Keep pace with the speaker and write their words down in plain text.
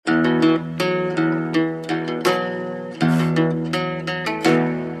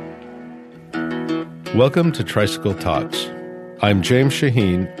Welcome to Tricycle Talks. I'm James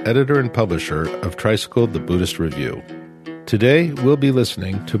Shaheen, editor and publisher of Tricycle, the Buddhist Review. Today, we'll be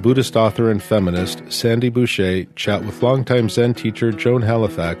listening to Buddhist author and feminist Sandy Boucher chat with longtime Zen teacher Joan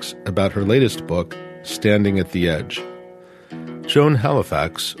Halifax about her latest book, Standing at the Edge. Joan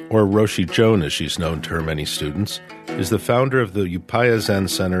Halifax, or Roshi Joan as she's known to her many students, is the founder of the Upaya Zen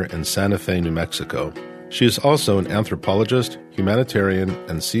Center in Santa Fe, New Mexico. She is also an anthropologist, humanitarian,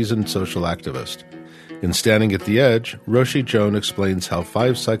 and seasoned social activist. In Standing at the Edge, Roshi Joan explains how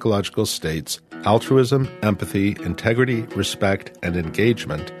 5 psychological states, altruism, empathy, integrity, respect, and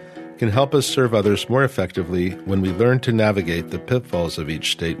engagement, can help us serve others more effectively when we learn to navigate the pitfalls of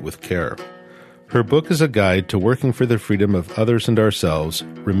each state with care. Her book is a guide to working for the freedom of others and ourselves,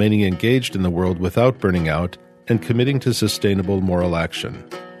 remaining engaged in the world without burning out, and committing to sustainable moral action.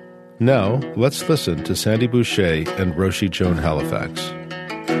 Now, let's listen to Sandy Boucher and Roshi Joan Halifax.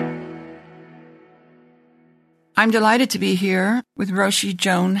 I'm delighted to be here with Roshi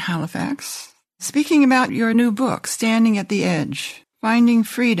Joan Halifax, speaking about your new book, Standing at the Edge, Finding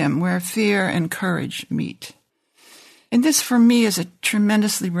Freedom Where Fear and Courage Meet. And this, for me, is a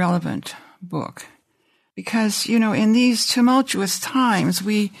tremendously relevant book because, in these tumultuous times,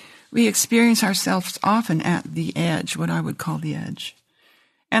 we experience ourselves often at the edge, what I would call the edge.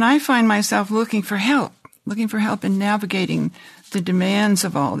 And I find myself looking for help in navigating the demands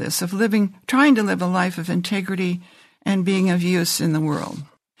of all this, of trying to live a life of integrity and being of use in the world.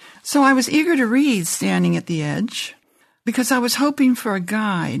 So I was eager to read Standing at the Edge because I was hoping for a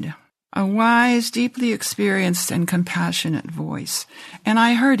guide, a wise, deeply experienced, and compassionate voice. And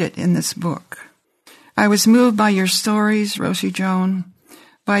I heard it in this book. I was moved by your stories, Roshi Joan,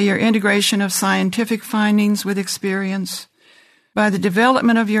 by your integration of scientific findings with experience, by the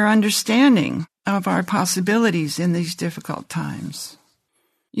development of your understanding of our possibilities in these difficult times.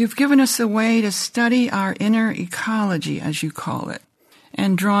 You've given us a way to study our inner ecology, as you call it,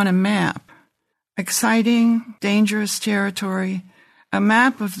 and drawn a map, exciting, dangerous territory, a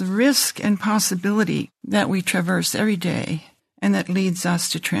map of the risk and possibility that we traverse every day and that leads us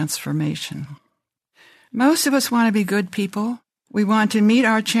to transformation. Most of us want to be good people. We want to meet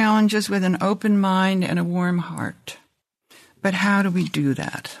our challenges with an open mind and a warm heart. But how do we do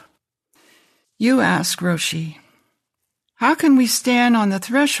that? You ask, Roshi, how can we stand on the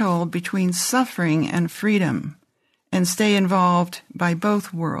threshold between suffering and freedom and stay involved by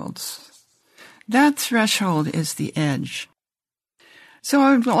both worlds? That threshold is the edge. So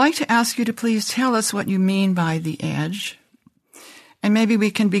I would like to ask you to please tell us what you mean by the edge. And maybe we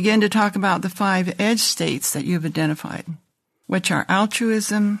can begin to talk about the 5 edge states that you've identified, which are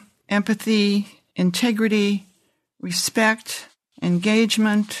altruism, empathy, integrity, respect,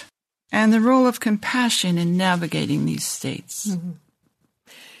 engagement, and the role of compassion in navigating these states. Mm-hmm.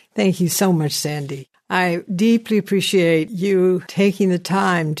 Thank you so much, Sandy. I deeply appreciate you taking the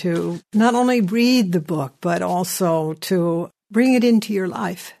time to not only read the book, but also to bring it into your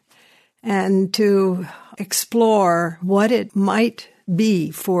life and to explore what it might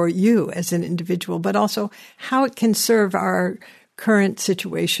be for you as an individual, but also how it can serve our current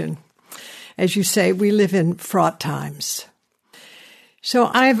situation. As you say, we live in fraught times.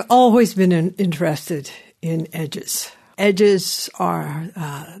 So I've always been interested in edges. Edges are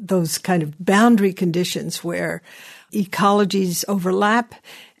those kind of boundary conditions where ecologies overlap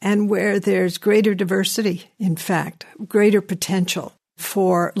and where there's greater diversity, in fact, greater potential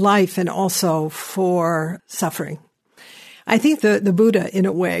for life and also for suffering. I think the Buddha, in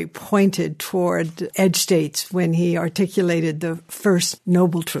a way, pointed toward edge states when he articulated the first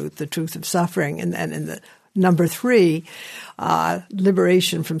noble truth, the truth of suffering, and then in the number 3,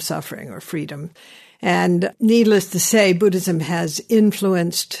 liberation from suffering or freedom. And needless to say, Buddhism has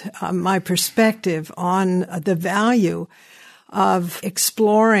influenced my perspective on the value of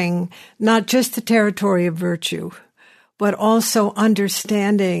exploring not just the territory of virtue, but also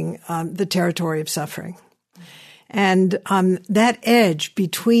understanding the territory of suffering. And that edge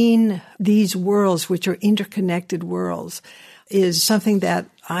between these worlds, which are interconnected worlds, is something that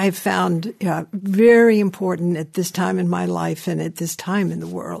I've found very important at this time in my life and at this time in the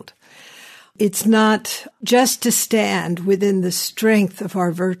world. It's not just to stand within the strength of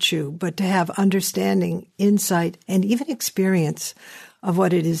our virtue, but to have understanding, insight, and even experience of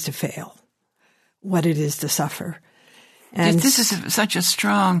what it is to fail, what it is to suffer. And this is such a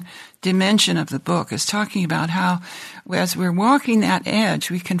strong dimension of the book, is talking about how as we're walking that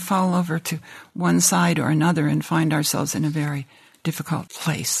edge, we can fall over to one side or another and find ourselves in a very difficult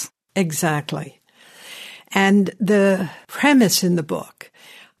place. Exactly. And the premise in the book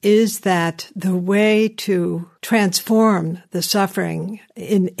is that the way to transform the suffering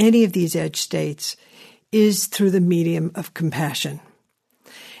in any of these edge states is through the medium of compassion.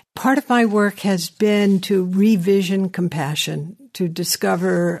 Part of my work has been to revision compassion, to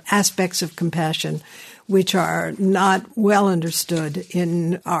discover aspects of compassion which are not well understood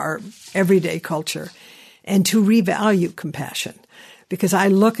in our everyday culture, and to revalue compassion. Because I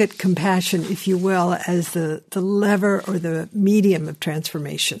look at compassion, if you will, as the lever or the medium of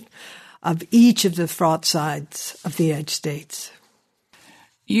transformation of each of the fraught sides of the edge states.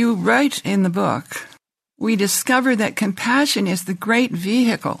 You write in the book, we discover that compassion is the great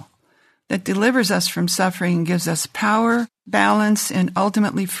vehicle that delivers us from suffering and gives us power, balance, and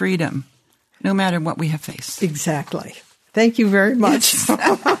ultimately freedom, no matter what we have faced. Exactly. Thank you very much.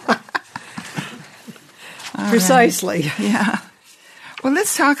 Precisely. Right. Yeah. Well,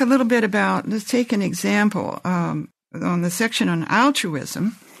 let's talk a little bit let's take an example on the section on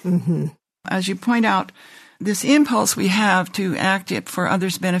altruism. Mm-hmm. As you point out, this impulse we have to act it for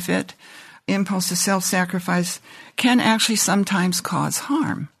others' benefit, impulse to self-sacrifice, can actually sometimes cause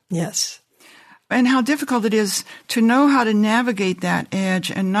harm. Yes. And how difficult it is to know how to navigate that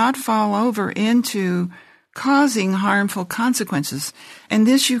edge and not fall over into causing harmful consequences. And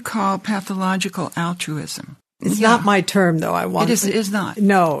this you call pathological altruism. It's not my term, though. It is not.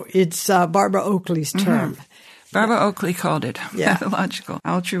 No, it's Barbara Oakley's term. Mm-hmm. Barbara Oakley called it pathological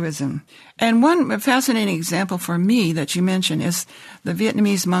altruism. And one fascinating example for me that you mentioned is the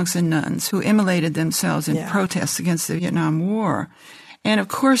Vietnamese monks and nuns who immolated themselves in protests against the Vietnam War. And of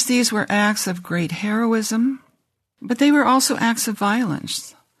course, these were acts of great heroism, but they were also acts of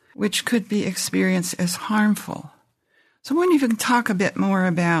violence, which could be experienced as harmful. So I wonder if you can talk a bit more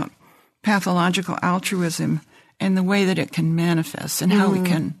about pathological altruism and the way that it can manifest and how we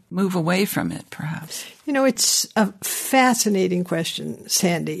can move away from it, perhaps. You know, it's a fascinating question,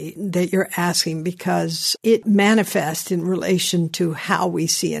 Sandy, that you're asking because it manifests in relation to how we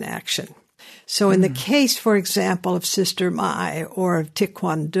see an action. So in the case, for example, of Sister Mai or of Thich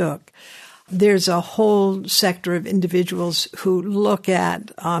Quang Duc, there's a whole sector of individuals who look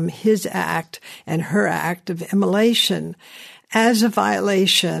at his act and her act of immolation as a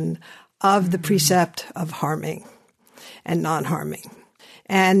violation of the precept of harming and non-harming.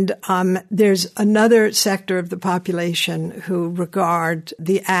 And there's another sector of the population who regard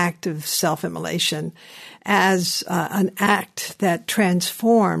the act of self-immolation as an act that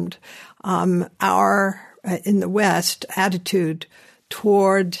transformed our, in the West, attitude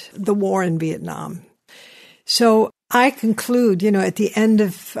toward the war in Vietnam. So I conclude, at the end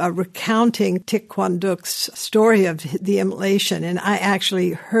of recounting Thich Quang Duc's story of the immolation, and I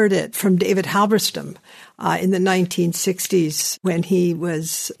actually heard it from David Halberstam in the 1960s when he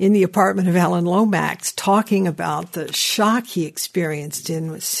was in the apartment of Alan Lomax talking about the shock he experienced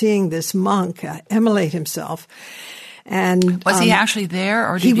in seeing this monk immolate himself. And was he actually there,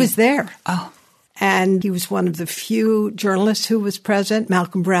 or he was there? Oh. And he was one of the few journalists who was present.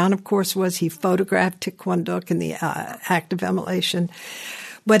 Malcolm Brown, of course, was. He photographed Thich Quang Duc in the act of immolation.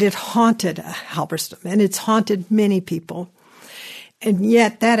 But it haunted Halberstam, and it's haunted many people. And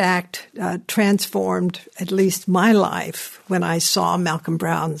yet that act transformed at least my life when I saw Malcolm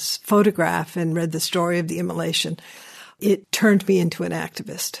Brown's photograph and read the story of the immolation. It turned me into an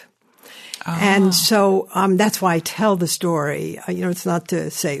activist. Oh. And so that's why I tell the story. It's not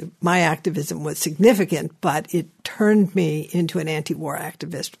to say my activism was significant, but it turned me into an anti-war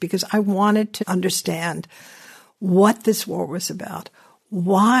activist because I wanted to understand what this war was about.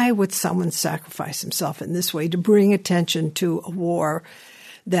 Why would someone sacrifice himself in this way to bring attention to a war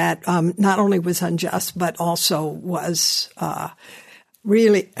that not only was unjust, but also was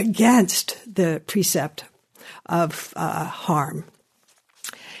really against the precept of harm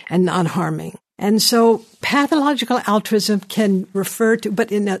and non-harming. And so pathological altruism can refer to, but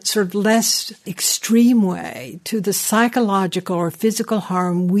in a sort of less extreme way, to the psychological or physical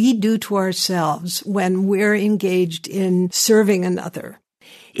harm we do to ourselves when we're engaged in serving another.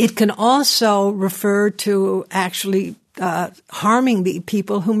 It can also refer to actually harming the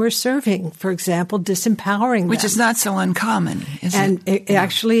people whom we're serving, for example, disempowering them. Which is not so uncommon, is it? And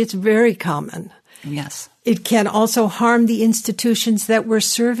actually, it's very common. Yes. It can also harm the institutions that we're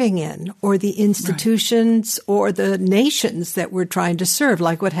serving in, or the institutions or the nations that we're trying to serve,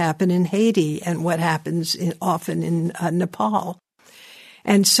 like what happened in Haiti and what happens often in Nepal.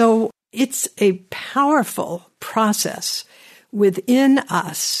 And so it's a powerful process within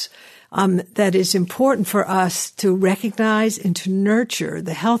us that is important for us to recognize and to nurture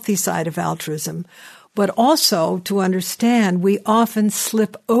the healthy side of altruism, but also to understand we often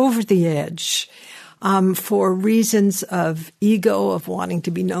slip over the edge for reasons of ego, of wanting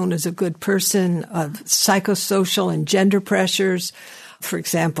to be known as a good person, of psychosocial and gender pressures, For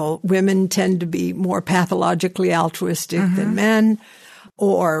example, women tend to be more pathologically altruistic than men,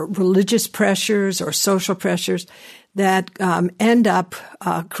 or religious pressures or social pressures that end up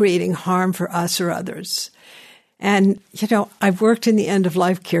creating harm for us or others. And, I've worked in the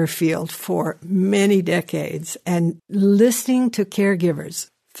end-of-life care field for many decades, and listening to caregivers,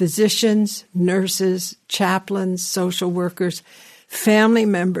 physicians, nurses, chaplains, social workers, family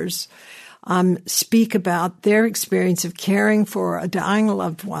members, speak about their experience of caring for a dying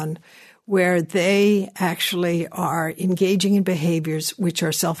loved one where they actually are engaging in behaviors which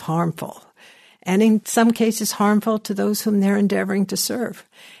are self-harmful, and in some cases harmful to those whom they're endeavoring to serve,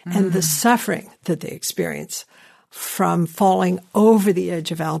 and the suffering that they experience from falling over the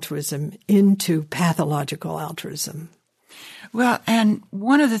edge of altruism into pathological altruism. Well, and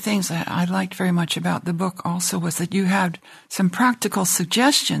one of the things that I liked very much about the book also was that you had some practical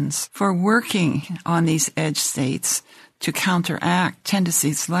suggestions for working on these edge states to counteract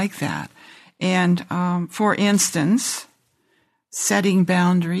tendencies like that. And for instance, setting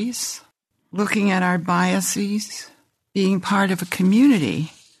boundaries, looking at our biases, being part of a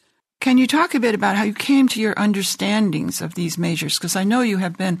community. Can you talk a bit about how you came to your understandings of these measures? Because I know you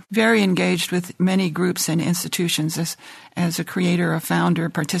have been very engaged with many groups and institutions as a creator, a founder, a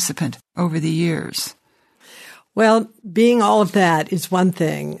participant over the years. Well, being all of that is one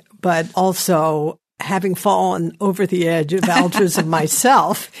thing, but also having fallen over the edge of altruism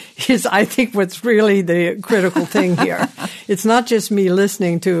myself is, I think, what's really the critical thing here. It's not just me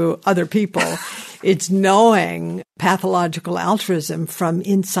listening to other people. It's knowing pathological altruism from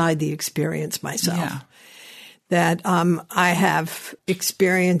inside the experience myself. Yeah. That I have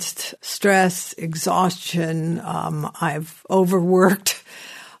experienced stress, exhaustion. I've overworked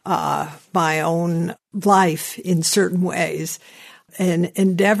my own life in certain ways, an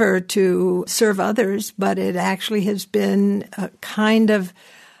endeavor to serve others, but it actually has been a kind of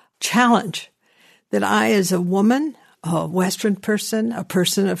challenge that I, as a woman, a Western person, a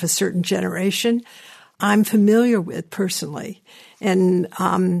person of a certain generation, I'm familiar with personally. And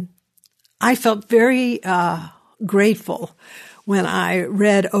I felt very grateful when I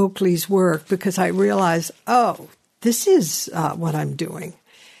read Oakley's work, because I realized, this is what I'm doing.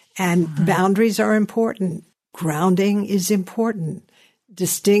 And boundaries are important. Grounding is important.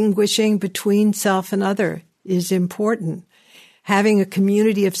 Distinguishing between self and other is important. Having a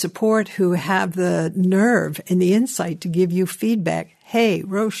community of support who have the nerve and the insight to give you feedback. Hey,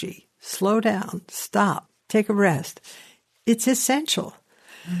 Roshi, slow down, stop, take a rest. It's essential.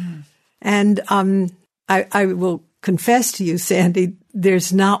 And I will confess to you, Sandy,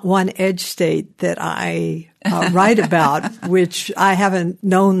 there's not one edge state that I write about which I haven't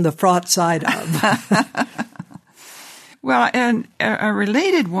known the fraught side of. Well, and a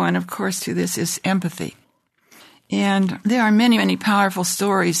related one, of course, to this is empathy. And there are many, many powerful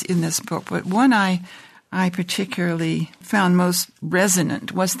stories in this book, but one I particularly found most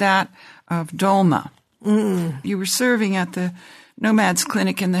resonant was that of Dolma. You were serving at the Nomads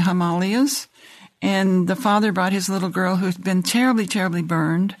Clinic in the Himalayas, and the father brought his little girl who had been terribly, terribly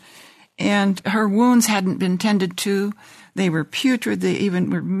burned, and her wounds hadn't been tended to. They were putrid. They even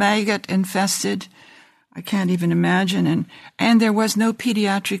were maggot infested. I can't even imagine. And there was no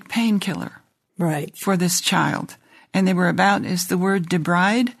pediatric painkiller for this child. And they were about, is the word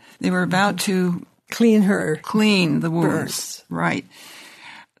debride? They were about to clean the wounds. Burns. Right.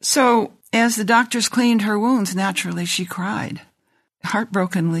 So as the doctors cleaned her wounds, naturally she cried.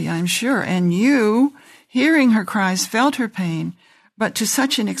 Heartbrokenly, I'm sure. And you, hearing her cries, felt her pain, but to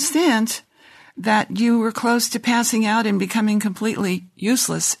such an extent that you were close to passing out and becoming completely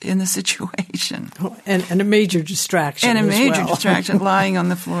useless in the situation. And a major distraction. And a major distraction, lying on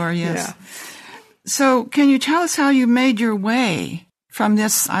the floor, yes. Yeah. So can you tell us how you made your way from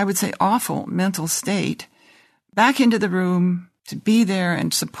this, I would say, awful mental state back into the room to be there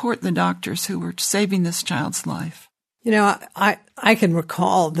and support the doctors who were saving this child's life? I can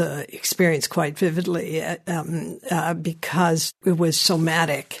recall the experience quite vividly because it was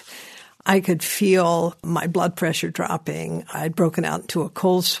somatic. I could feel my blood pressure dropping. I'd broken out into a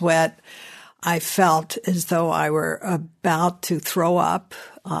cold sweat. I felt as though I were about to throw up,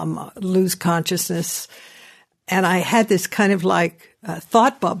 lose consciousness. And I had this kind of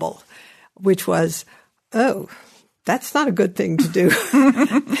thought bubble, which was, that's not a good thing to do.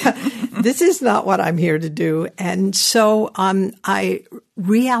 This is not what I'm here to do. And so I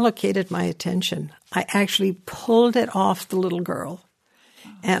reallocated my attention. I actually pulled it off the little girl,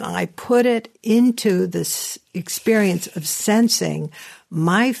 and I put it into this experience of sensing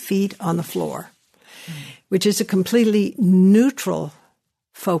my feet on the floor, which is a completely neutral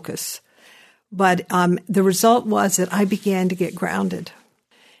focus, But the result was that I began to get grounded.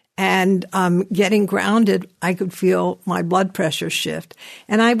 And getting grounded, I could feel my blood pressure shift.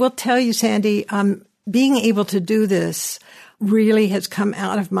 And I will tell you, Sandy, being able to do this really has come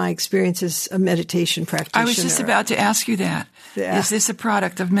out of my experience as a meditation practitioner. I was just about to ask you that. Yeah. Is this a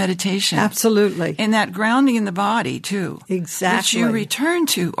product of meditation? Absolutely. And that grounding in the body, too. Exactly. Which you return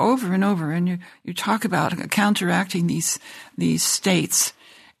to over and over. And you talk about counteracting these states.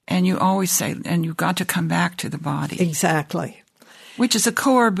 And you always say, and you've got to come back to the body. Exactly. Which is a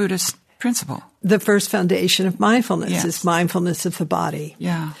core Buddhist principle. The first foundation of mindfulness Yes. is mindfulness of the body.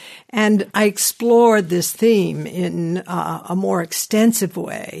 Yeah. And I explored this theme in a more extensive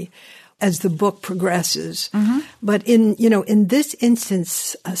way as the book progresses. Mm-hmm. But in this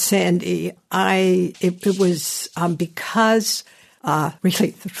instance, Sandy, it was because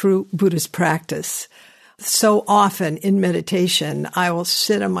really through Buddhist practice. So often in meditation, I will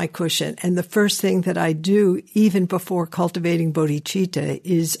sit on my cushion, and the first thing that I do, even before cultivating bodhicitta,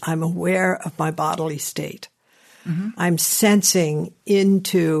 is I'm aware of my bodily state. Mm-hmm. I'm sensing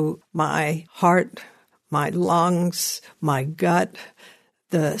into my heart, my lungs, my gut,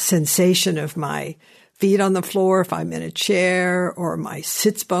 the sensation of my feet on the floor if I'm in a chair, or my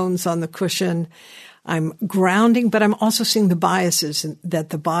sits bones on the cushion. I'm grounding, but I'm also seeing the biases that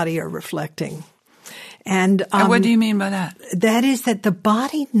the body are reflecting. And what do you mean by that? That is that the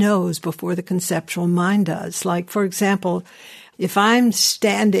body knows before the conceptual mind does. Like, for example, if I'm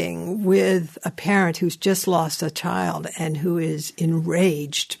standing with a parent who's just lost a child and who is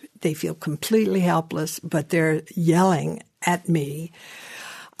enraged, they feel completely helpless, but they're yelling at me,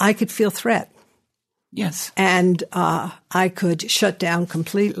 I could feel threat. Yes. And I could shut down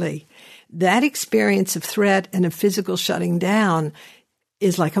completely. That experience of threat and of physical shutting down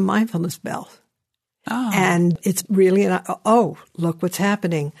is like a mindfulness bell. Oh. And it's really, look what's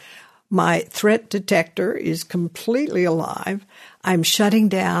happening. My threat detector is completely alive. I'm shutting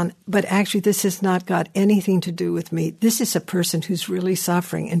down, but actually this has not got anything to do with me. This is a person who's really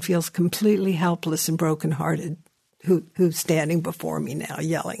suffering and feels completely helpless and brokenhearted, who's standing before me now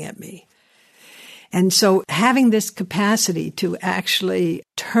yelling at me. And so having this capacity to actually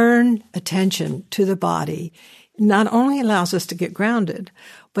turn attention to the body not only allows us to get grounded,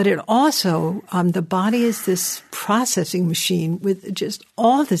 but it also, the body is this processing machine with just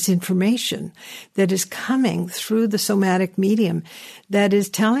all this information that is coming through the somatic medium that is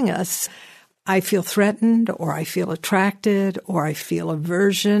telling us, I feel threatened, or I feel attracted, or I feel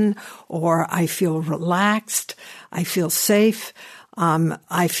aversion, or I feel relaxed, I feel safe,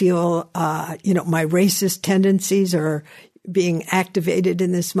 I feel, my racist tendencies are being activated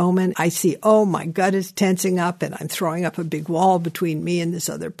in this moment. I see, my gut is tensing up and I'm throwing up a big wall between me and this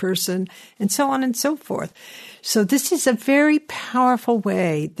other person, and so on and so forth. So this is a very powerful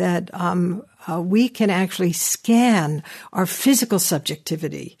way that we can actually scan our physical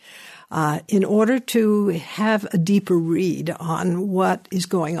subjectivity in order to have a deeper read on what is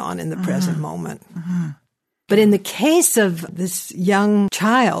going on in the present moment. Mm-hmm. But in the case of this young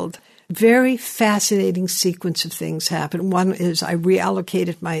child, very fascinating sequence of things happened. One is I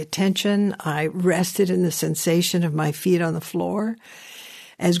reallocated my attention. I rested in the sensation of my feet on the floor.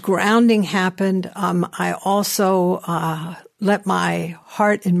 As grounding happened, I also let my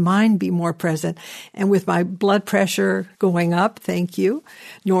heart and mind be more present. And with my blood pressure going up, thank you,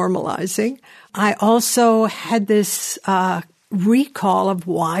 normalizing, I also had this recall of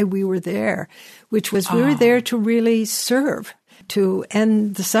why we were there, which was we were there to really serve, to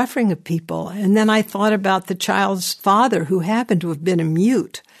end the suffering of people. And then I thought about the child's father, who happened to have been a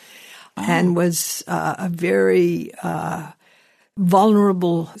mute and was a very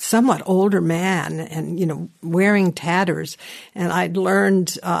vulnerable, somewhat older man and, wearing tatters. And I'd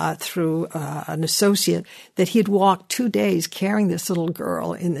learned through an associate that he had walked 2 days carrying this little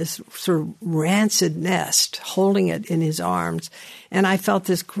girl in this sort of rancid nest, holding it in his arms. And I felt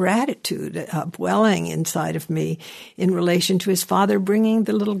this gratitude welling inside of me in relation to his father bringing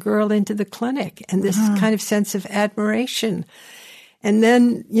the little girl into the clinic, and this kind of sense of admiration. And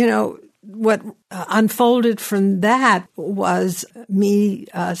then, what unfolded from that was me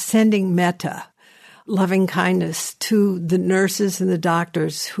sending metta, loving kindness, to the nurses and the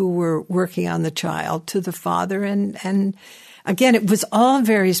doctors who were working on the child, to the father. And again, it was all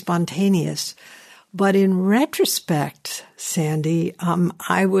very spontaneous. But in retrospect, Sandy,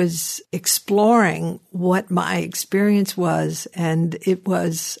 I was exploring what my experience was, and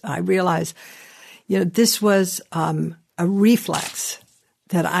I realized, this was a reflex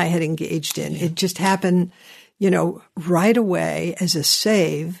that I had engaged in. It just happened, right away as a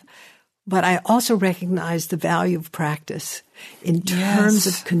save. But I also recognize the value of practice in terms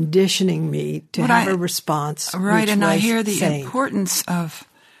of conditioning me to have a response. Right, and I hear the sane. importance of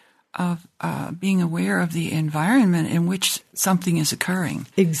being aware of the environment in which something is occurring.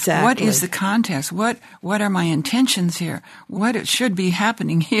 Exactly. What is the context? What are my intentions here? What should be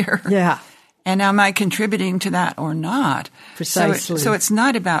happening here? Yeah. And am I contributing to that or not? Precisely. So it's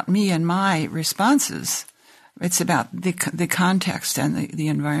not about me and my responses. It's about the context and the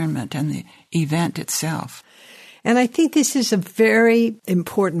environment and the event itself. And I think this is a very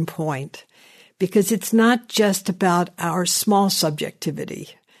important point because it's not just about our small subjectivity.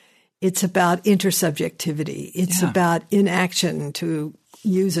 It's about intersubjectivity. It's about inaction, to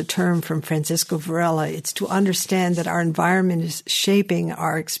use a term from Francisco Varela. It's to understand that our environment is shaping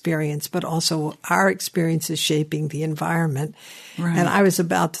our experience, but also our experience is shaping the environment. Right. And I was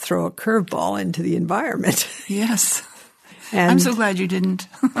about to throw a curveball into the environment. Yes. And, I'm so glad you didn't.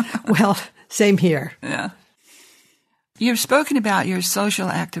 Well, same here. Yeah. You've spoken about your social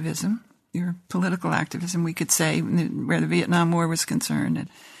activism, your political activism, we could say, where the Vietnam War was concerned.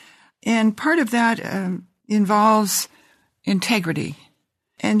 And part of that involves integrity.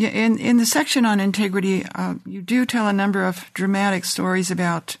 And in the section on integrity, you do tell a number of dramatic stories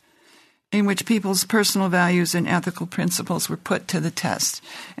about in which people's personal values and ethical principles were put to the test.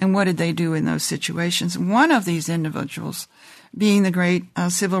 And what did they do in those situations? One of these individuals being the great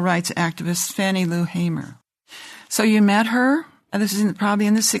civil rights activist Fannie Lou Hamer. So you met her. This is probably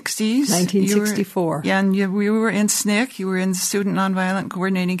in the 60s. 1964. And we were in SNCC. You were in the Student Nonviolent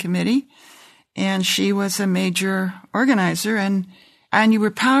Coordinating Committee. And she was a major organizer. And you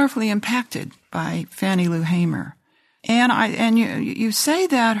were powerfully impacted by Fannie Lou Hamer. And you say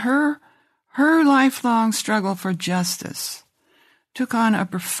that her lifelong struggle for justice took on a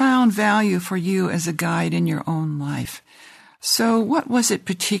profound value for you as a guide in your own life. So what was it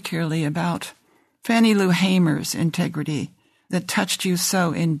particularly about Fannie Lou Hamer's integrity that touched you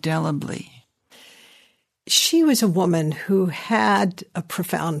so indelibly? She was a woman who had a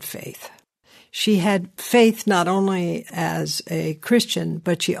profound faith. She had faith not only as a Christian,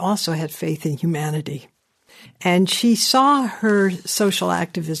 but she also had faith in humanity. And she saw her social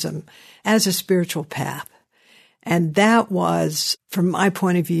activism as a spiritual path. And that was, from my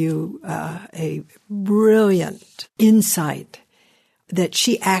point of view, a brilliant insight that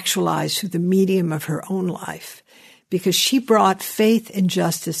she actualized through the medium of her own life, because she brought faith and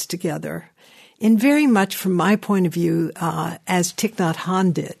justice together in very much, from my point of view, as Thich Nhat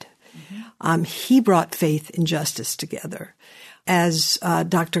Hanh did. He brought faith and justice together, as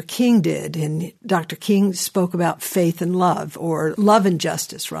Dr. King did. And Dr. King spoke about faith and love, or love and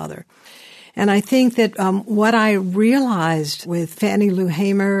justice, rather. And I think that what I realized with Fannie Lou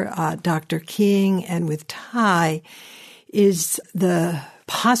Hamer, Dr. King, and with Thai is the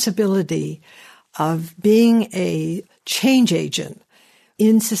possibility of being a change agent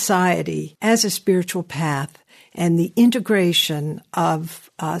in society as a spiritual path, and the integration of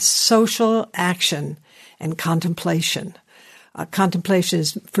social action and contemplation. Contemplation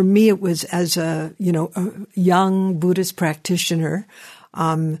is, for me, it was as a young Buddhist practitioner,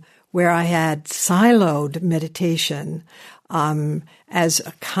 where I had siloed meditation as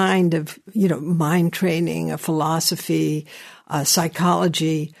a kind of, mind training, a philosophy,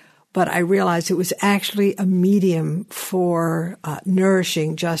 psychology. But I realized it was actually a medium for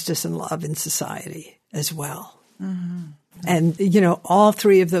nourishing justice and love in society as well. Mm-hmm. And, all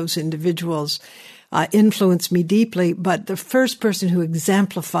three of those individuals influenced me deeply. But the first person who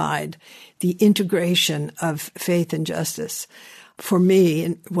exemplified the integration of faith and justice for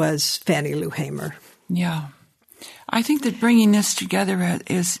me was Fannie Lou Hamer. Yeah. I think that bringing this together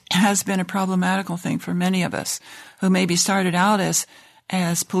has been a problematical thing for many of us who maybe started out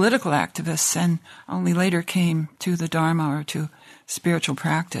as political activists and only later came to the Dharma or to spiritual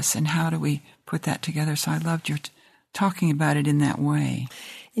practice. And how do we put that together? So I loved your talking about it in that way.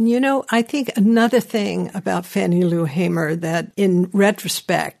 And I think another thing about Fannie Lou Hamer that in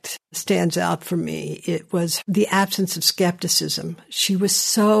retrospect stands out for me, it was the absence of skepticism. She was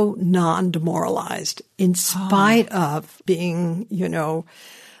so non-demoralized in spite of being,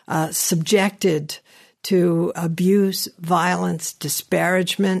 subjected to abuse, violence,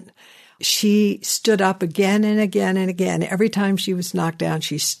 disparagement. She stood up again and again and again. Every time she was knocked down,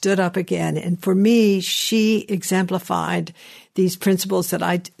 she stood up again. And for me, she exemplified these principles that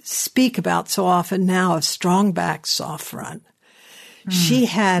I speak about so often now of strong back, soft front. She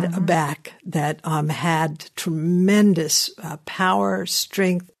had a back that had tremendous power,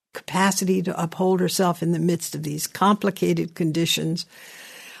 strength, capacity to uphold herself in the midst of these complicated conditions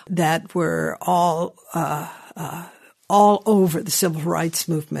that were all all over the civil rights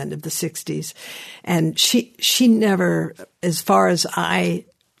movement of the 60s. And she never, as far as I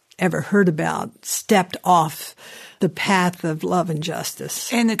ever heard about, stepped off the path of love and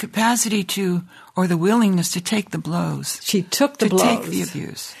justice. And the capacity to, or the willingness to take the blows. She took the blows. To take the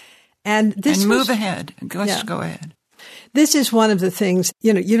abuse. And move ahead. Go ahead. This is one of the things,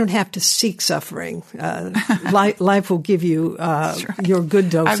 you don't have to seek suffering. Life will give you your good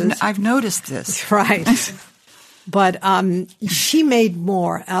doses. I've noticed this. Right. But she made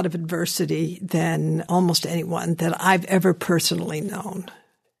more out of adversity than almost anyone that I've ever personally known.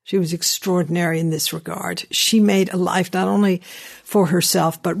 She was extraordinary in this regard. She made a life not only for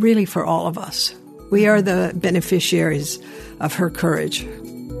herself, but really for all of us. We are the beneficiaries of her courage.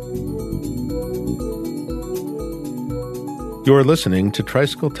 You are listening to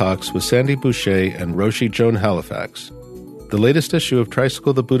Tricycle Talks with Sandy Boucher and Roshi Joan Halifax. The latest issue of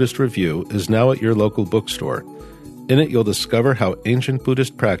Tricycle the Buddhist Review is now at your local bookstore. In it, you'll discover how ancient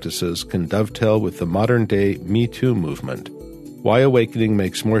Buddhist practices can dovetail with the modern-day Me Too movement, why awakening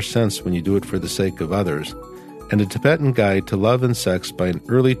makes more sense when you do it for the sake of others, and a Tibetan guide to love and sex by an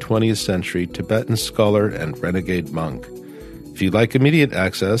early 20th century Tibetan scholar and renegade monk. If you'd like immediate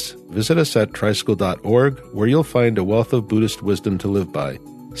access, visit us at tricycle.org, where you'll find a wealth of Buddhist wisdom to live by,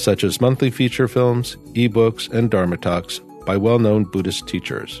 such as monthly feature films, ebooks, and Dharma talks by well-known Buddhist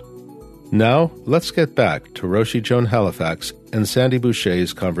teachers. Now, let's get back to Roshi Joan Halifax and Sandy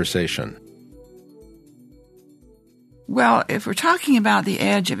Boucher's conversation. Well, if we're talking about the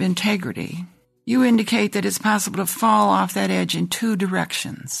edge of integrity, you indicate that it's possible to fall off that edge in two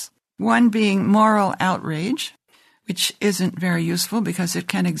directions. One being moral outrage, which isn't very useful because it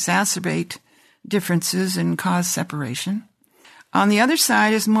can exacerbate differences and cause separation. On the other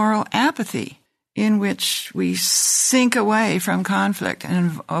side is moral apathy, in which we sink away from conflict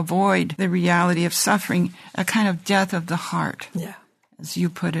and avoid the reality of suffering, a kind of death of the heart. Yeah. As you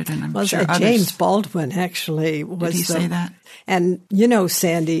put it, and I'm sure others. James Baldwin actually was. Did he say that? And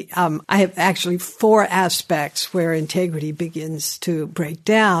Sandy, I have actually 4 aspects where integrity begins to break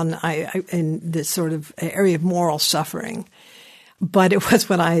down. In this sort of area of moral suffering. But it was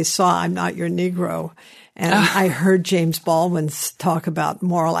when I saw I'm Not Your Negro, and I heard James Baldwin talk about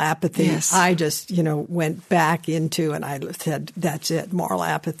moral apathy. Yes. I just, went back into, and I said, that's it, moral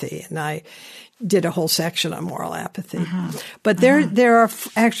apathy. And I did a whole section on moral apathy. Mm-hmm. But there are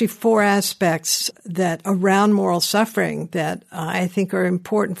actually 4 aspects that around moral suffering that I think are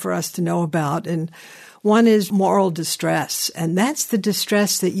important for us to know about. And one is moral distress. And that's the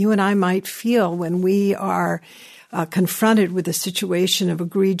distress that you and I might feel when we are confronted with a situation of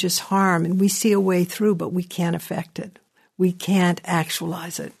egregious harm and we see a way through, but we can't affect it. We can't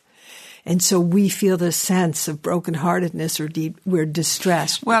actualize it. And so we feel this sense of brokenheartedness or we're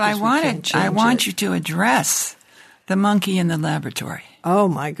distressed. Well, I want you to address the monkey in the laboratory. Oh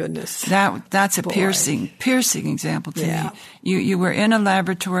my goodness. That's a piercing example to me. You were in a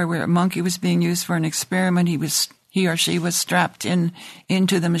laboratory where a monkey was being used for an experiment. He or she was strapped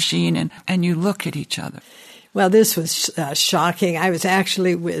into the machine and you look at each other. Well, this was shocking. I was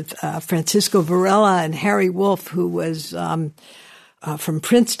actually with Francisco Varela and Harry Wolf, who was from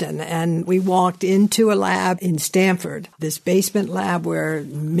Princeton, and we walked into a lab in Stanford, this basement lab where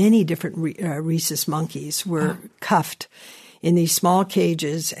many different rhesus monkeys were cuffed in these small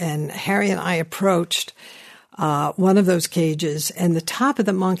cages, and Harry and I approached one of those cages, and the top of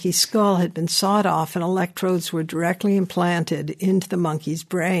the monkey's skull had been sawed off, and electrodes were directly implanted into the monkey's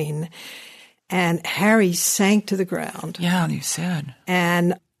brain. And Harry sank to the ground. Yeah, you said.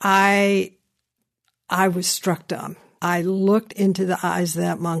 And I was struck dumb. I looked into the eyes of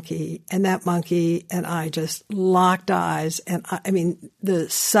that monkey, and I just locked eyes. And the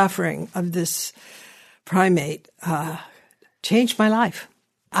suffering of this primate changed my life.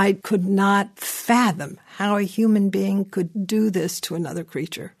 I could not fathom how a human being could do this to another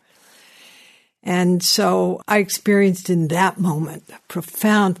creature. And so I experienced in that moment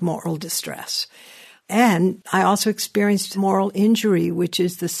profound moral distress. And I also experienced moral injury, which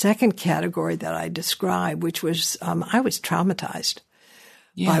is the second category that I describe, which was I was traumatized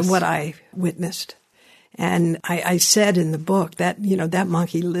by what I witnessed. And I said in the book that, that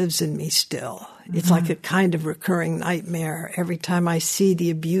monkey lives in me still. Mm-hmm. It's like a kind of recurring nightmare. Every time I see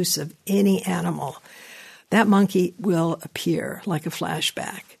the abuse of any animal, that monkey will appear like a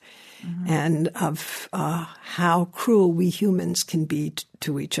flashback. Mm-hmm. And of how cruel we humans can be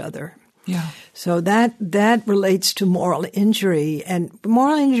to each other. Yeah. So that relates to moral injury. And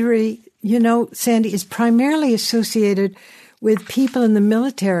moral injury, Sandy, is primarily associated with people in the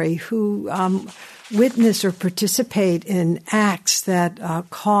military who witness or participate in acts that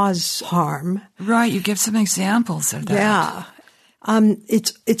cause harm. Right, you give some examples of that. Yeah.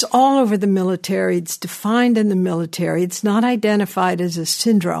 It's all over the military. It's defined in the military. It's not identified as a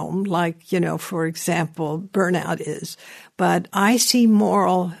syndrome like, for example, burnout is. But I see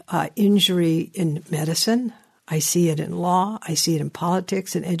moral injury in medicine. I see it in law. I see it in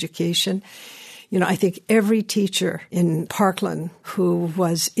politics and education. I think every teacher in Parkland who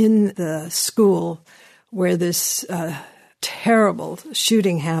was in the school where this terrible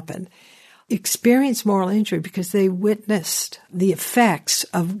shooting happened experienced moral injury because they witnessed the effects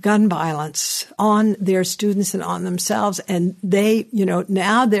of gun violence on their students and on themselves. And they,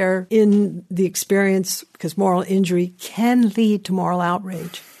 now they're in the experience because moral injury can lead to moral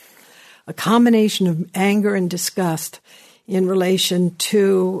outrage. A combination of anger and disgust in relation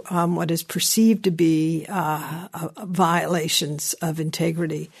to what is perceived to be violations of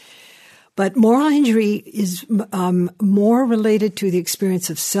integrity. But moral injury is more related to the experience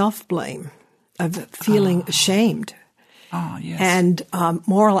of self-blame, of feeling ashamed. Oh, yes. And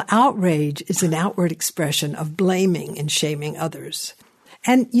moral outrage is an outward expression of blaming and shaming others.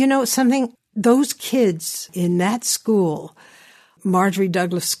 And something, those kids in that school, Marjorie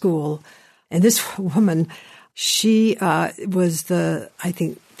Douglas School, and this woman, she was the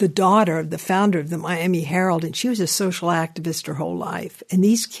daughter of the founder of the Miami Herald, and she was a social activist her whole life. And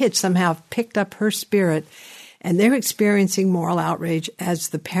these kids somehow picked up her spirit, and they're experiencing moral outrage as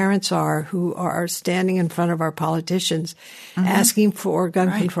the parents are who are standing in front of our politicians asking for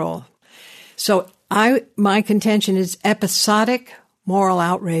gun control. So my contention is episodic moral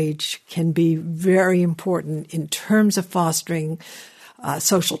outrage can be very important in terms of fostering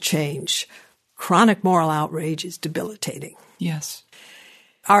social change. Chronic moral outrage is debilitating. Yes.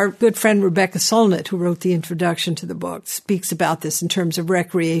 Our good friend Rebecca Solnit, who wrote the introduction to the book, speaks about this in terms of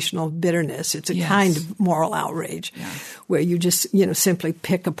recreational bitterness. It's a kind of moral outrage where you just, simply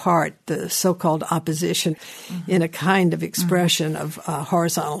pick apart the so-called opposition in a kind of expression of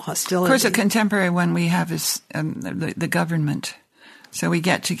horizontal hostility. Of course, a contemporary one we have is the government. So we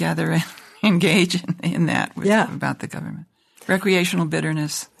get together and engage in that about the government. Recreational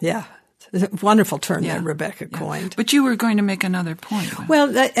bitterness. Yeah. It's a wonderful term that Rebecca coined. But you were going to make another point. Well,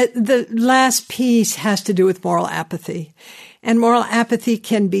 the last piece has to do with moral apathy. And moral apathy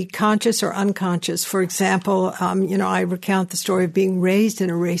can be conscious or unconscious. For example, I recount the story of being raised in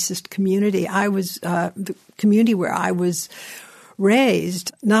a racist community. The community where I was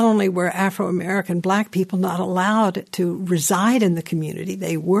raised, not only were Afro-American black people not allowed to reside in the community,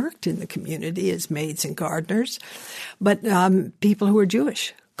 they worked in the community as maids and gardeners, but people who were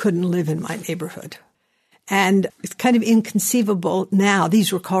Jewish couldn't live in my neighborhood. And it's kind of inconceivable now.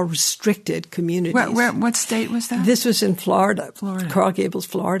 These were called restricted communities. What state was that? This was in Florida, Coral Gables,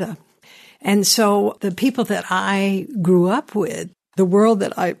 Florida. And so the people that I grew up with, the world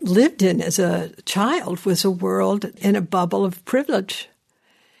that I lived in as a child was a world in a bubble of privilege.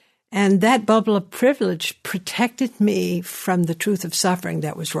 And that bubble of privilege protected me from the truth of suffering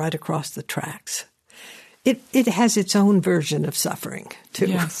that was right across the tracks. It has its own version of suffering, too.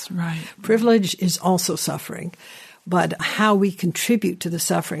 Yes, right. Privilege is also suffering, but how we contribute to the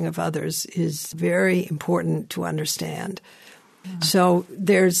suffering of others is very important to understand. So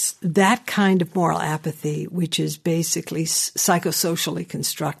there's that kind of moral apathy, which is basically psychosocially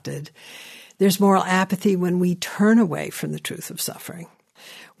constructed. There's moral apathy when we turn away from the truth of suffering,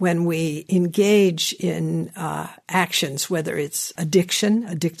 when we engage in actions, whether it's addiction,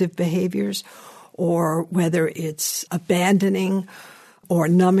 addictive behaviors, or whether it's abandoning or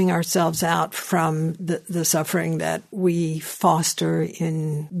numbing ourselves out from the suffering that we foster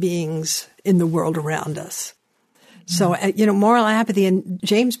in beings in the world around us. So, moral apathy, and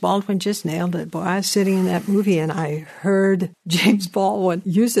James Baldwin just nailed it. Boy, I was sitting in that movie and I heard James Baldwin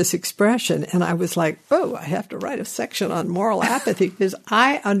use this expression and I was like, oh, I have to write a section on moral apathy because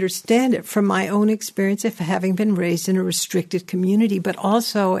I understand it from my own experience of having been raised in a restricted community, but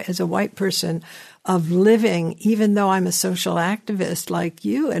also as a white person of living, even though I'm a social activist like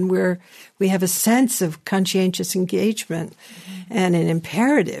you, and we have a sense of conscientious engagement and an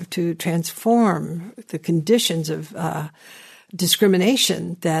imperative to transform the conditions of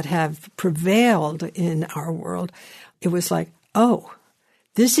discrimination that have prevailed in our world. It was like, oh,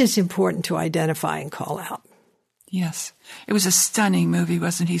 this is important to identify and call out. Yes. It was a stunning movie,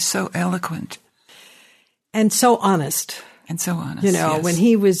 wasn't he? So eloquent. And so honest. And so honest, when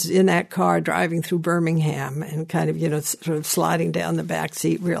he was in that car driving through Birmingham and kind of, sort of sliding down the back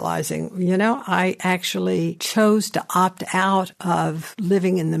seat, realizing, I actually chose to opt out of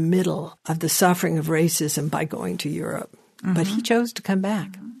living in the middle of the suffering of racism by going to Europe. But he chose to come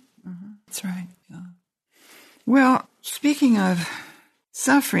back. That's right. Yeah. Well, speaking of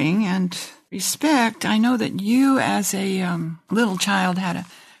suffering and respect, I know that you as a little child had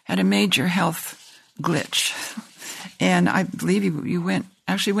a major health glitch. And I believe you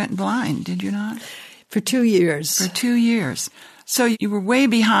went blind, did you not? For 2 years. For 2 years. So you were way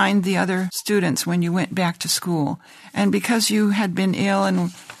behind the other students when you went back to school. And because you had been ill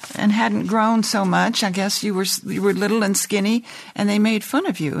and hadn't grown so much, I guess you were little and skinny, and they made fun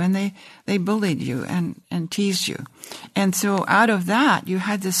of you, and they bullied you and teased you. And so out of that, you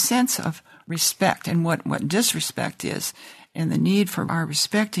had this sense of respect and what disrespect is and the need for our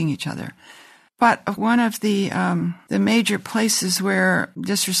respecting each other. But one of the major places where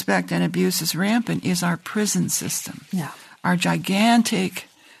disrespect and abuse is rampant is our prison system. Yeah. Our gigantic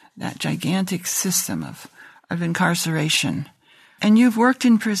system of incarceration. And you've worked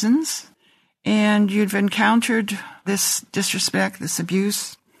in prisons, and you've encountered this disrespect, this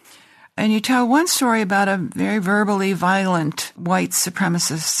abuse. And you tell one story about a very verbally violent white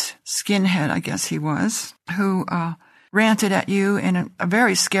supremacist skinhead, I guess he was, who ranted at you in a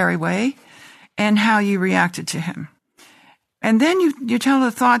very scary way, and how you reacted to him. And then you tell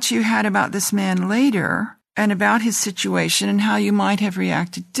the thoughts you had about this man later, and about his situation, and how you might have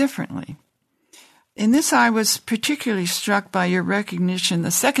reacted differently. In this, I was particularly struck by your recognition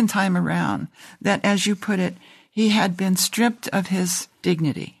the second time around that, as you put it, he had been stripped of his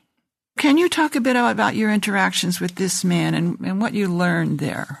dignity. Can you talk a bit about your interactions with this man and what you learned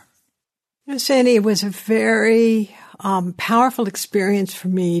there? Sandy, it was a very powerful experience for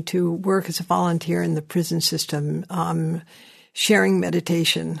me to work as a volunteer in the prison system, sharing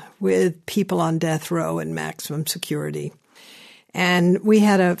meditation with people on death row and maximum security. And we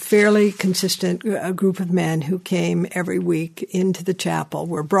had a fairly consistent group of men who came every week into the chapel,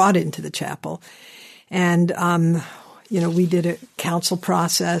 were brought into the chapel. And, we did a counsel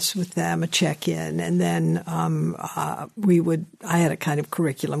process with them, a check-in, and then I had a kind of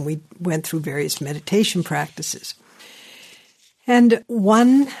curriculum. We went through various meditation practices. And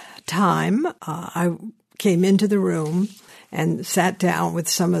one time I came into the room and sat down with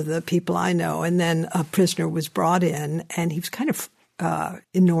some of the people I know, and then a prisoner was brought in, and he was kind of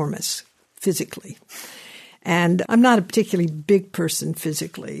enormous physically. And I'm not a particularly big person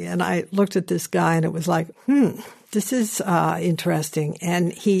physically, and I looked at this guy, and it was like, this is interesting.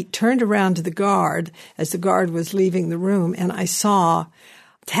 And he turned around to the guard as the guard was leaving the room, and I saw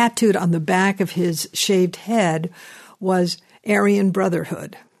tattooed on the back of his shaved head was Aryan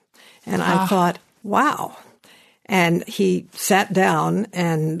Brotherhood. And I thought, wow. And he sat down,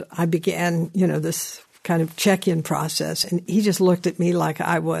 and I began, this kind of check-in process. And he just looked at me like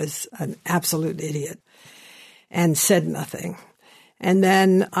I was an absolute idiot and said nothing. And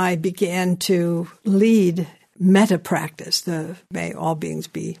then I began to lead metta practice, the may all beings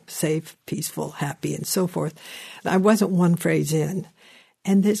be safe, peaceful, happy, and so forth. I wasn't one phrase in.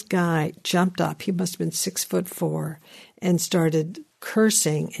 And this guy jumped up. He must have been 6'4", and started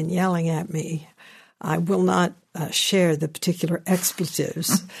cursing and yelling at me. I will not share the particular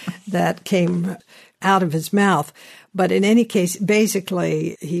expletives that came out of his mouth. But in any case,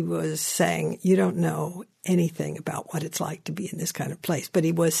 basically, he was saying, you don't know anything about what it's like to be in this kind of place. But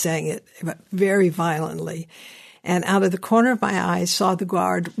he was saying it very violently. And out of the corner of my eye, I saw the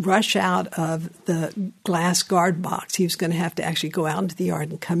guard rush out of the glass guard box. He was going to have to actually go out into the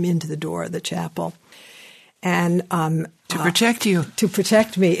yard and come into the door of the chapel. And to protect you. To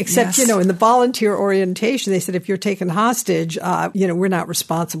protect me. Except, yes. In the volunteer orientation, they said, if you're taken hostage, we're not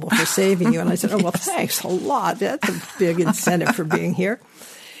responsible for saving you. And I said, well, thanks a lot. That's a big incentive for being here.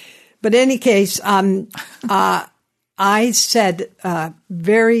 But in any case, I said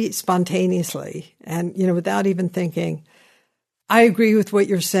very spontaneously and, without even thinking, I agree with what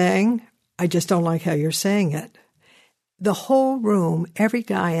you're saying. I just don't like how you're saying it. The whole room, every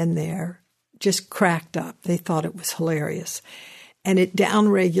guy in there, just cracked up. They thought it was hilarious. And it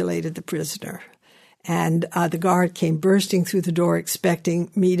downregulated the prisoner. And the guard came bursting through the door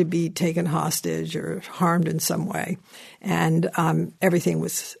expecting me to be taken hostage or harmed in some way. And everything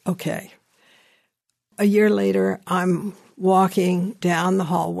was okay. A year later, I'm walking down the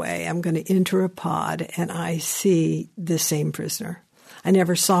hallway. I'm going to enter a pod, and I see the same prisoner. I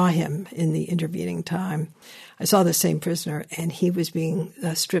never saw him in the intervening time. I saw the same prisoner, and he was being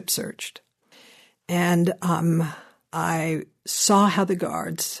strip searched. And I saw how the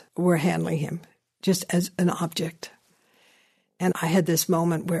guards were handling him, just as an object. And I had this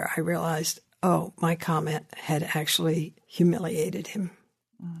moment where I realized, my comment had actually humiliated him,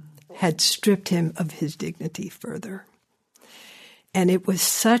 had stripped him of his dignity further. And it was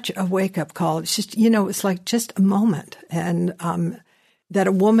such a wake-up call. It's just, it's like just a moment. And that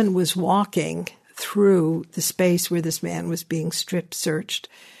a woman was walking through the space where this man was being strip searched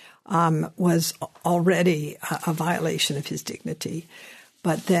was already a violation of his dignity.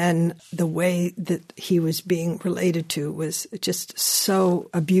 But then the way that he was being related to was just so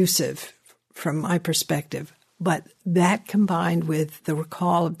abusive from my perspective. But that combined with the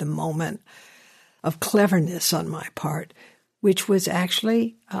recall of the moment of cleverness on my part, which was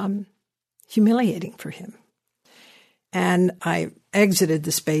actually humiliating for him. And I exited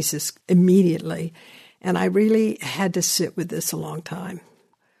the spaces immediately, and I really had to sit with this a long time.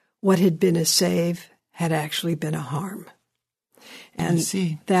 What had been a save had actually been a harm. And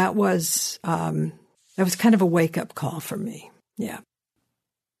that was kind of a wake-up call for me. Yeah.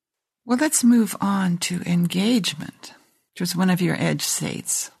 Well, let's move on to engagement, which was one of your edge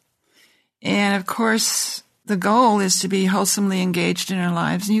states. And, of course, the goal is to be wholesomely engaged in our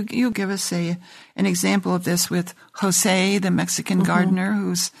lives. And you give us an example of this with Jose, the Mexican gardener,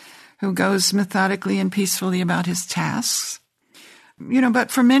 who goes methodically and peacefully about his tasks.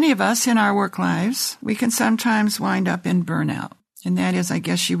 But for many of us in our work lives, we can sometimes wind up in burnout. And that is, I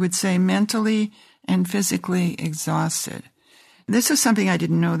guess you would say, mentally and physically exhausted. This is something I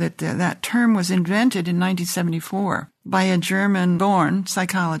didn't know, that term was invented in 1974 by a German-born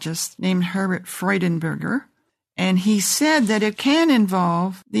psychologist named Herbert Freudenberger. And he said that it can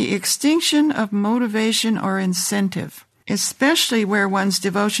involve the extinction of motivation or incentive, especially where one's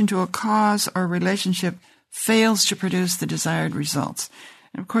devotion to a cause or relationship fails to produce the desired results.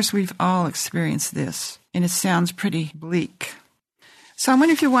 And of course, we've all experienced this, and it sounds pretty bleak. So I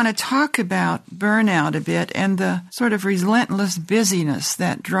wonder if you want to talk about burnout a bit and the sort of relentless busyness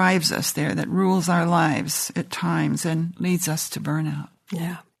that drives us there, that rules our lives at times and leads us to burnout.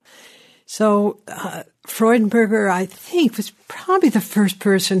 Yeah. So Freudenberger, I think, was probably the first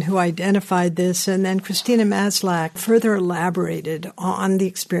person who identified this, and then Christina Maslach further elaborated on the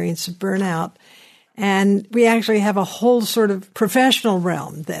experience of burnout. And we actually have a whole sort of professional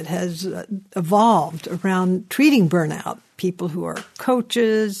realm that has evolved around treating burnout, people who are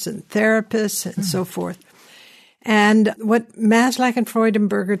coaches and therapists and so forth. And what Maslach and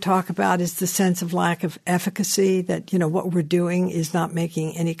Freudenberger talk about is the sense of lack of efficacy, that, what we're doing is not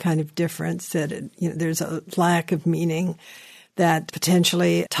making any kind of difference, that, there's a lack of meaning, that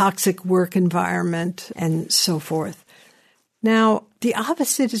potentially toxic work environment and so forth. Now, the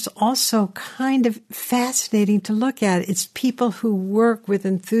opposite is also kind of fascinating to look at. It's people who work with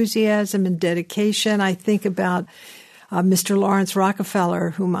enthusiasm and dedication. I think about Mr. Lawrence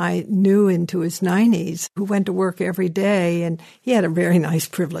Rockefeller, whom I knew into his 90s, who went to work every day, and he had a very nice,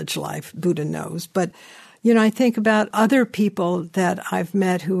 privileged life, Buddha knows. But, I think about other people that I've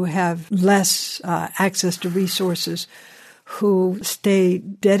met who have less access to resources, who stay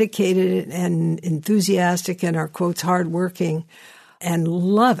dedicated and enthusiastic and are, quotes, hardworking and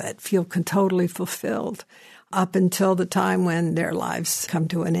love it, feel totally fulfilled up until the time when their lives come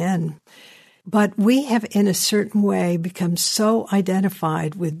to an end. But we have, in a certain way, become so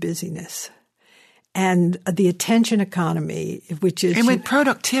identified with busyness and the attention economy, which is... And with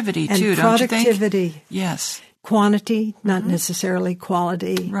productivity, too, don't you think? Productivity. Yes. Quantity, not necessarily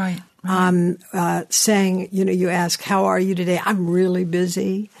quality. Right. Saying, you ask, how are you today? I'm really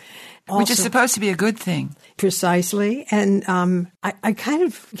busy. Also, which is supposed to be a good thing. Precisely. And I kind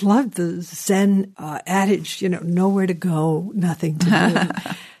of love the Zen adage, nowhere to go, nothing to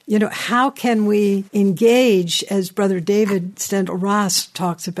do. How can we engage, as Brother David Stendhal-Ross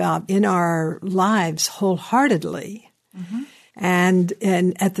talks about, in our lives wholeheartedly, and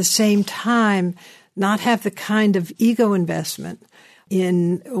at the same time not have the kind of ego investment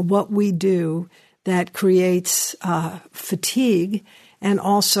in what we do that creates fatigue and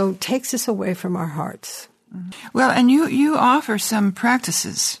also takes us away from our hearts. Well, and you offer some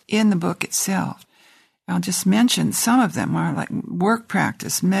practices in the book itself. I'll just mention some of them are like work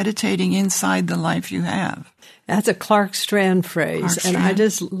practice, meditating inside the life you have. That's a Clark Strand phrase, and I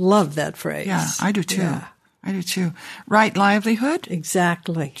just love that phrase. Yeah, I do too. Yeah. I do too. Right livelihood.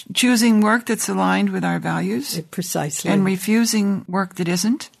 Exactly. Choosing work that's aligned with our values. Precisely. And refusing work that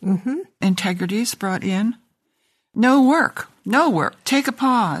isn't. Integrity is brought in. No work. Take a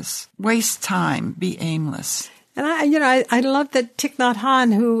pause. Waste time. Be aimless. And I love that Thich Nhat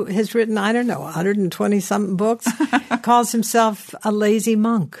Hanh, who has written, 120-something books, calls himself a lazy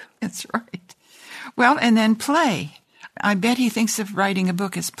monk. That's right. Well, and then play. I bet he thinks of writing a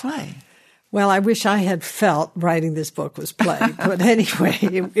book as play. Well, I wish I had felt writing this book was play. But anyway,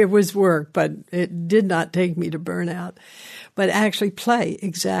 it was work, but it did not take me to burnout. But actually play,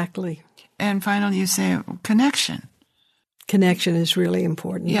 exactly. And finally, you say connection. Connection is really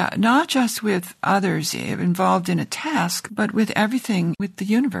important. Yeah, not just with others involved in a task, but with everything, with the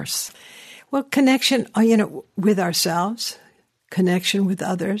universe. Well, connection, with ourselves, connection with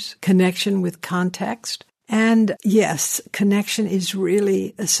others, connection with context. And yes, connection is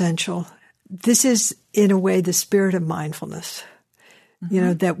really essential. This is, in a way, the spirit of mindfulness,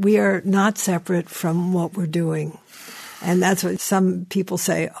 that we are not separate from what we're doing. And that's what some people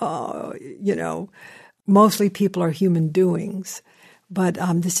say, mostly people are human doings. But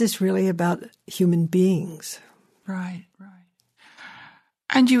this is really about human beings. Right.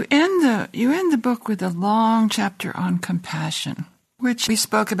 And you end the book with a long chapter on compassion, which we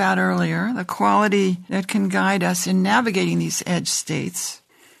spoke about earlier, the quality that can guide us in navigating these edge states.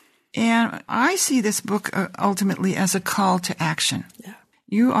 And I see this book ultimately as a call to action. Yeah.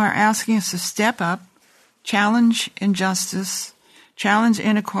 You are asking us to step up, challenge injustice, challenge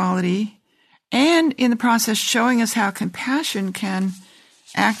inequality, and in the process showing us how compassion can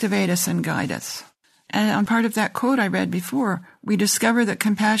activate us and guide us. And on part of that quote I read before, we discover that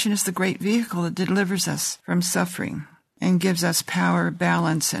compassion is the great vehicle that delivers us from suffering and gives us power,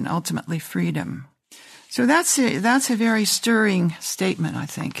 balance, and ultimately freedom. So that's a very stirring statement, I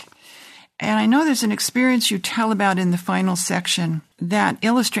think. And I know there's an experience you tell about in the final section that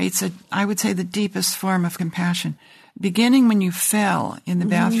illustrates, I would say, the deepest form of compassion, beginning when you fell in the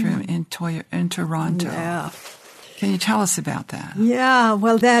bathroom in Toronto. Yeah. Can you tell us about that? Yeah,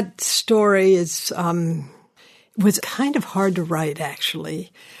 well, that story was kind of hard to write,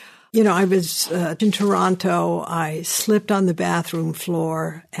 actually. I was in Toronto. I slipped on the bathroom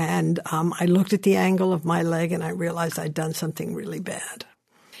floor, and I looked at the angle of my leg, and I realized I'd done something really bad.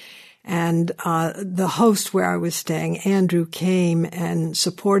 And the host where I was staying, Andrew, came and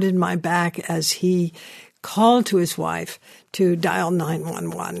supported my back as he called to his wife to dial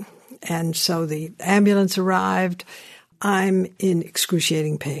 911. And so the ambulance arrived. I'm in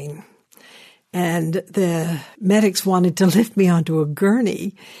excruciating pain. And the medics wanted to lift me onto a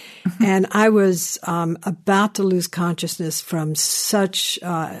gurney. And I was about to lose consciousness from such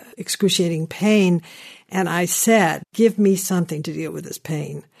excruciating pain. And I said, give me something to deal with this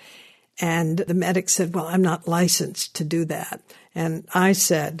pain. And the medic said, well, I'm not licensed to do that. And I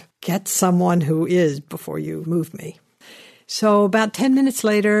said, get someone who is before you move me. So about 10 minutes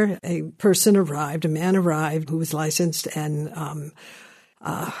later, a man arrived who was licensed and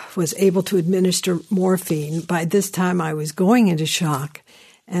was able to administer morphine. By this time, I was going into shock,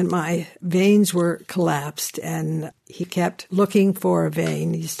 and my veins were collapsed, and he kept looking for a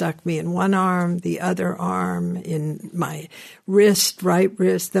vein. He stuck me in one arm, the other arm, in my wrist, right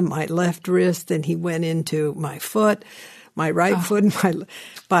wrist, then my left wrist, then he went into my foot, my right foot, and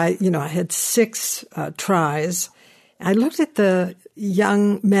I had 6 tries. I looked at the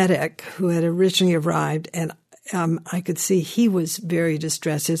young medic who had originally arrived, and I could see he was very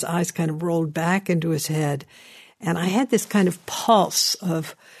distressed. His eyes kind of rolled back into his head. And I had this kind of pulse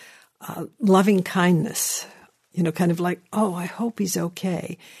of loving kindness, kind of like, oh, I hope he's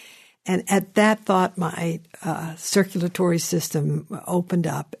okay. And at that thought, my circulatory system opened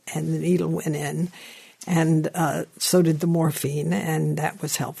up and the needle went in, and so did the morphine, and that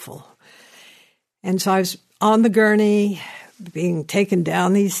was helpful. And so I was on the gurney, being taken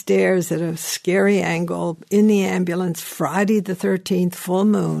down these stairs at a scary angle in the ambulance, Friday the 13th, full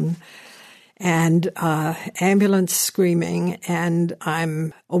moon, and ambulance screaming. And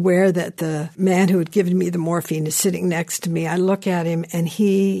I'm aware that the man who had given me the morphine is sitting next to me. I look at him, and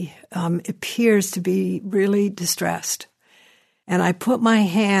he appears to be really distressed. And I put my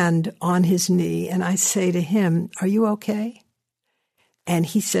hand on his knee, and I say to him, are you okay? And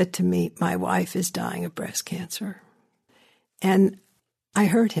he said to me, my wife is dying of breast cancer. And I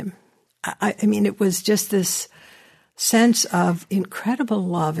heard him. I mean, it was just this sense of incredible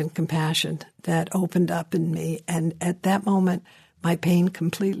love and compassion that opened up in me. And at that moment, my pain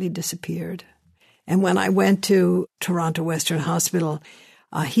completely disappeared. And when I went to Toronto Western Hospital,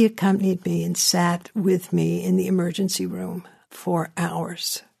 he accompanied me and sat with me in the emergency room for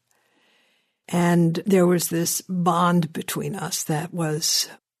hours. And there was this bond between us that was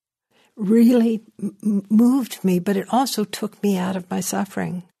really moved me, but it also took me out of my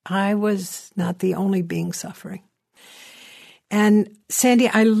suffering. I was not the only being suffering. And Sandy,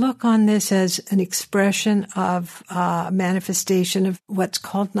 I look on this as an expression of manifestation of what's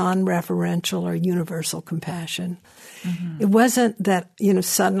called non-referential or universal compassion. Mm-hmm. It wasn't that,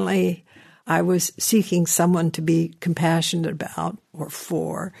 suddenly I was seeking someone to be compassionate about or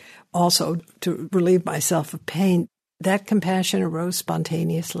for, also to relieve myself of pain. That compassion arose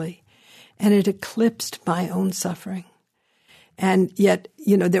spontaneously, and it eclipsed my own suffering. And yet,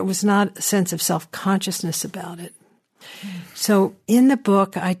 there was not a sense of self-consciousness about it. So in the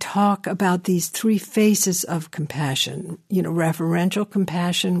book, I talk about these three phases of compassion. Referential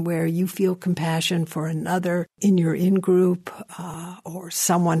compassion, where you feel compassion for another in your in-group or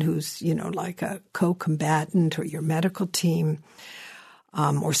someone who's, like a co-combatant or your medical team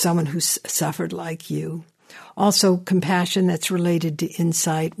or someone who's suffered like you. Also, compassion that's related to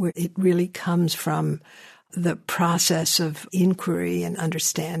insight, where it really comes from the process of inquiry and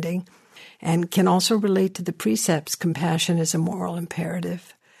understanding, and can also relate to the precepts. Compassion is a moral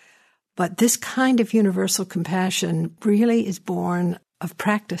imperative. But this kind of universal compassion really is born of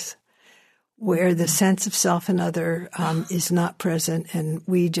practice, where the sense of self and other is not present, and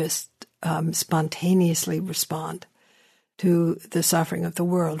we just spontaneously respond to the suffering of the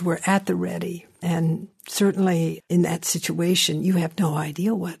world. We're at the ready. And certainly in that situation, you have no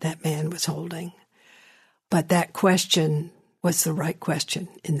idea what that man was holding. But that question was the right question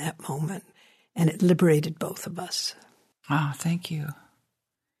in that moment. And it liberated both of us. Oh, thank you.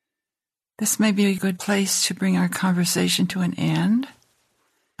 This may be a good place to bring our conversation to an end.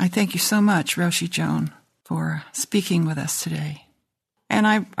 I thank you so much, Roshi Joan, for speaking with us today. And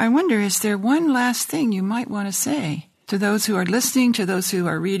I wonder, is there one last thing you might want to say to those who are listening, to those who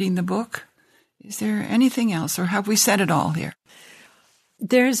are reading the book? Is there anything else, or have we said it all here?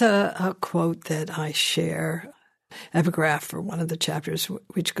 There's a quote that I share, epigraph for one of the chapters,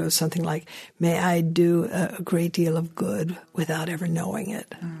 which goes something like, "May I do a great deal of good without ever knowing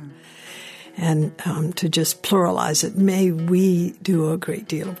it." And to just pluralize it, may we do a great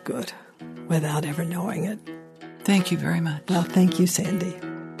deal of good without ever knowing it. Thank you very much. Well, thank you, Sandy.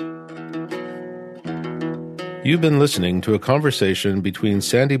 You've been listening to a conversation between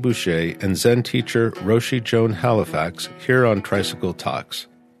Sandy Boucher and Zen teacher Roshi Joan Halifax here on Tricycle Talks.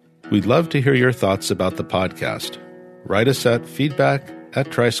 We'd love to hear your thoughts about the podcast. Write us at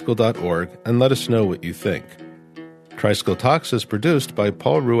feedback@tricycle.org and let us know what you think. Tricycle Talks is produced by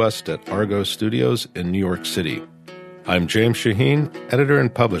Paul Ruest at Argo Studios in New York City. I'm James Shaheen, editor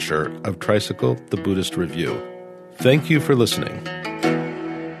and publisher of Tricycle, the Buddhist Review. Thank you for listening.